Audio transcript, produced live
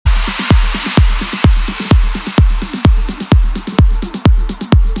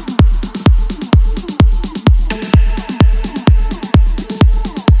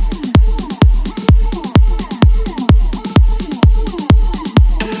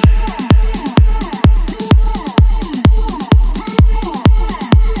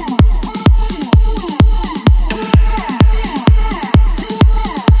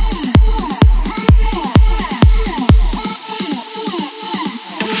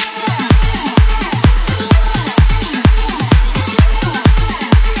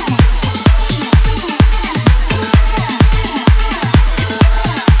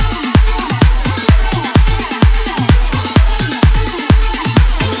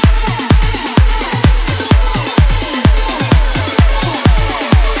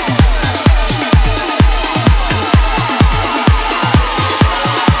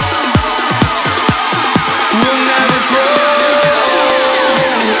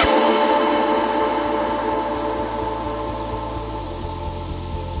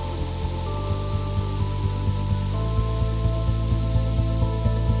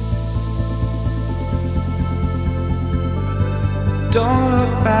Don't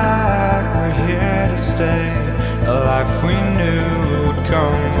look back, we're here to stay. A life we knew would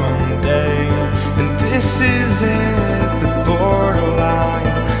come one day. And this is it, the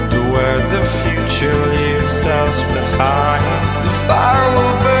borderline to where the future leaves us behind. The fire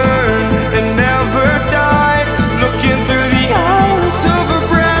will burn and never die, looking through the eyes of a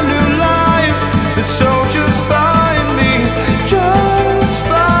brand new life. And so just find me, just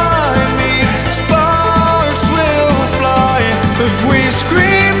find me. Sparks will fly if we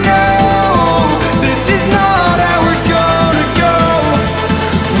scream no. This is not how we're gonna go.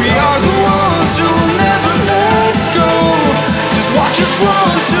 We are the ones who will never let go. Just watch us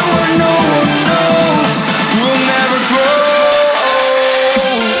run to where no one knows. We'll never grow.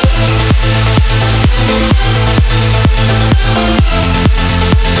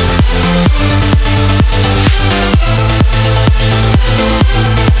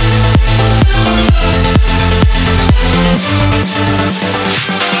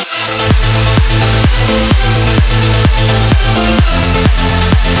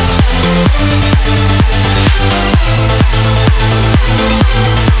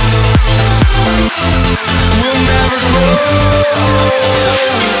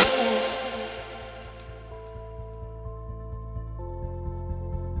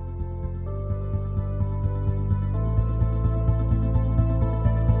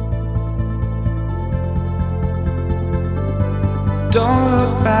 Don't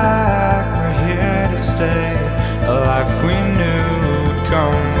look back, we're here to stay. A life we knew would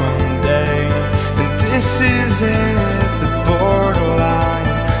come one day. And this is it, the borderline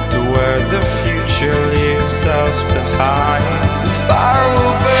to where the future leaves us behind. The fire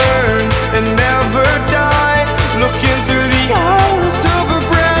will burn and never die, looking through the eyes of a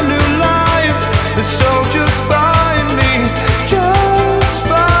brand new life. And so just find me, just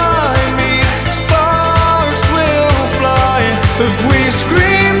find me. Sparks will fly if we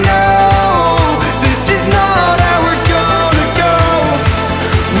scream no. This is not how we're gonna go.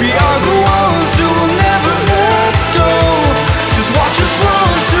 We are the ones who will never let go. Just watch us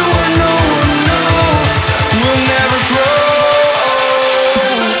run to where no one knows. We'll never grow.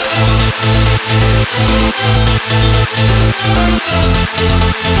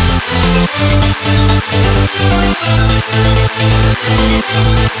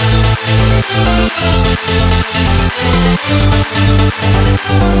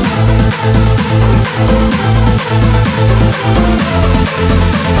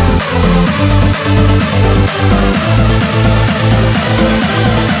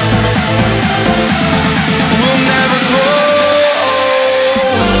 We'll never grow.